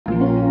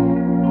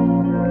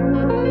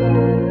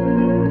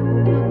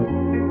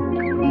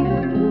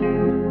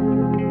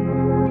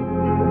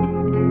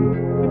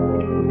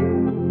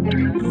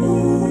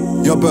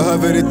Jag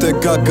behöver inte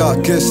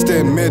gagga,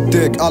 gesten med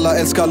deg, alla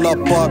älskar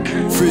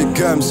lappar. Free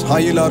games,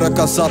 han gillar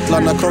röka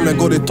sattlar. När krollen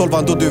går i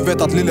 12an då du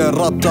vet att lille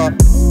ratta.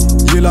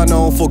 Gillar när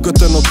hon får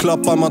gutten och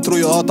klappar. Man tror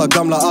jag hatar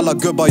gamla, alla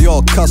gubbar jag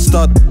har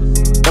kastat.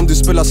 Om du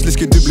spelar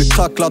sliskig du blir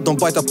tacklad. De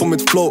biter på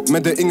mitt flow,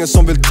 men det är ingen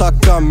som vill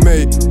tacka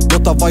mig.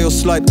 Låta vajo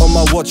slide on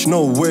my watch,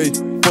 no way.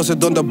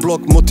 Posted on the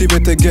block,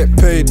 motivated to get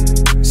paid.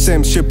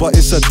 Same shit but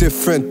it's a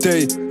different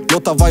day.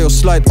 Låta vajo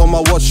slide on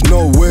my watch,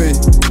 no way.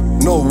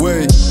 No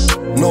way,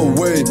 no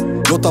way.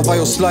 Låta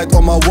vajo slide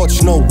on my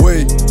watch, no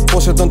way.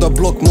 Posted on the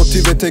block,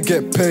 motivated to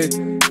get paid.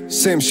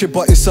 Same shit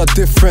but it's a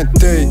different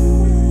day.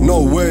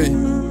 No way,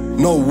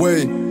 no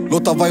way.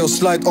 Låta vajo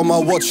slide on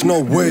my watch, no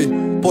way.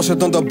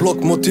 Posted on the block,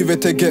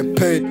 motivated to get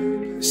paid.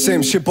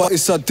 Same shit but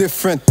it's a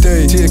different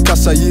day. 10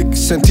 kassa gick,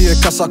 sen 10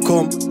 kassa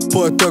kom.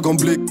 På ett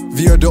ögonblick,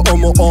 vi gör det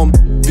om och om.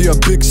 Vi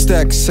har big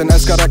stacks, sen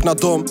älskar räkna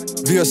dem.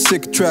 Vi har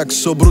sick tracks,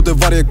 så broder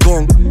varje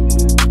gång.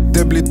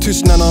 Det blir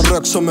tyst när någon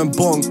rök som en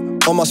bong.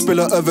 Om man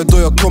spelar över då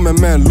jag kommer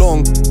med en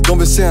lång. De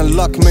vill se en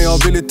lack men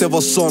jag vill inte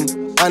vara sån.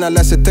 Aina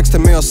läser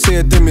texten men jag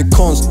ser det är min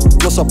konst.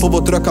 Blåsa på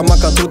vårt röka, man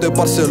kan tro det är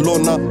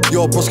Barcelona.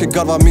 Jag och Boske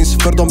garvar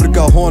minst för de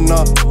brukar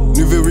håna.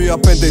 Nu vill vi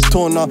up en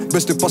Daytona.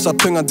 Bäst du passar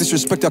tungan,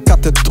 disrespect jag kan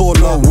inte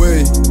tåla. No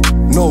way,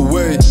 no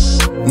way,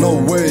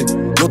 no way.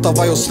 Låta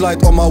vajo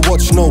slide on my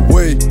watch, no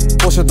way.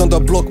 Posted on the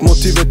block,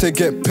 motivated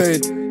to get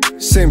paid.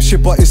 Same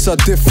shit but it's a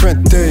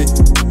different day.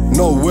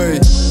 No way,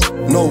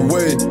 no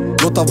way.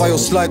 Låta vajo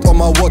slide on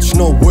my watch,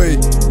 no way.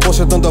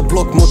 Posted on the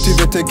block,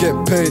 motivated to get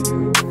paid.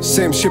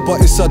 Same shit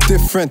but it's a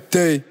different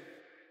day.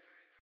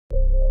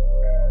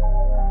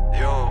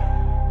 Yo,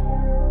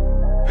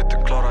 vet du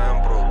klara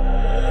en bro?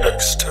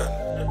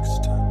 Mixtape.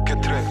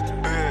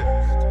 G3B.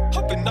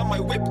 Hopping on my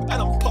whip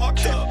and I'm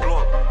parked up.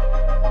 Block.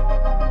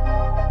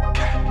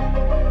 Gang.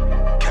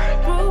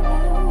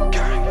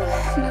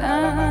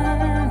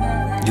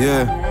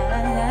 Yeah.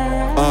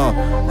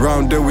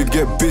 Round there we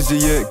get busy,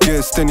 yeah.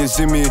 Gesten jag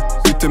zimmy.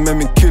 Ute med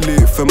min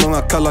killie. För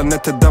många kallar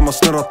nätter där man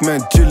snurrat med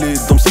en gilly.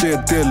 De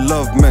säger det är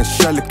love men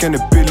kärleken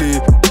är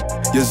billig.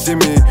 Jag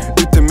zimmy.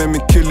 Ute med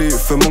min killie.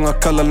 För många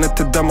kallar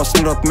nätter där man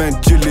snurrat med en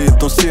gilly.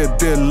 De säger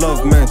det är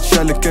love men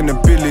kärleken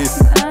är billig.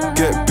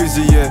 Get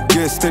busy, yeah.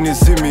 Gesten jag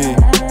zimmy.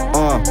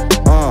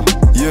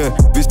 Yeah.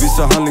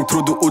 Vissa handling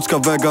tror du ord ska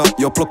väga.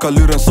 Jag plockar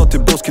luren, sa till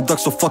Boski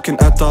dags att fucking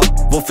äta.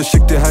 Var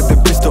försiktig här,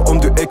 det brister om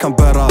du ej kan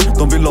bära.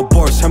 De vill ha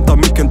bars, hämta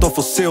micken, de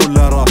får se och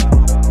lära.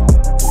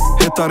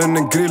 Hetare än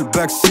en grill,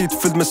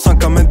 backseat fylld med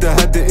sanka men det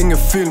här det är ingen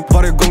film.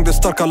 Varje gång det är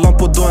starka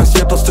lampor då ens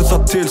hjärta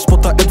studsar till.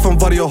 Spottar ett från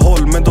varje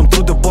håll men de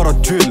trodde bara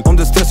drill. Om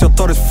det är stress jag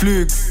tar ett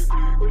flyg.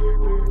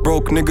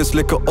 Broke niggas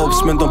leker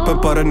obs men de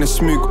peppar en i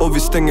smyg. Och vi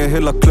stänger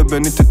hela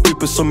klubben, inte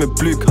typer som är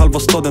blyg. Halva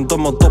staden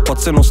de har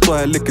doppat, sen de står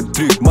här leker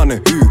dryg. Man är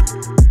hyr.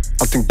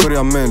 Allting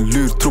börjar med en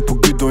lur, tro på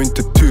Gud och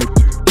inte tur.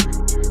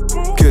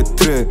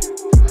 G3,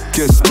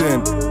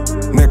 gesten,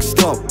 next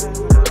stop.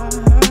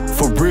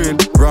 For real,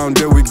 round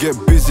there we get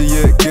busy,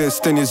 yeah.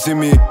 Gesten jag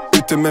zimmy.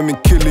 Ute med min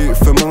killie.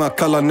 För många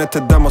kallar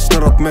nätter där man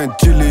snurrat med en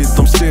gilly.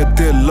 De säger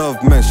det är love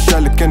men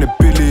kärleken är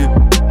billig.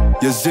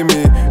 Jag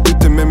zimmy,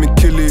 ute med min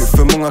killie.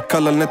 För många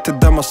kallar nätter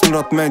där man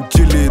snurrat med en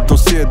gilly. De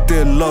säger det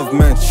är love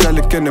men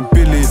kärleken är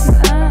billig.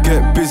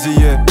 Get busy,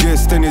 yeah.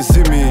 Gesten jag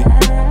zimmy.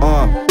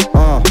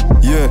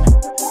 Yeah.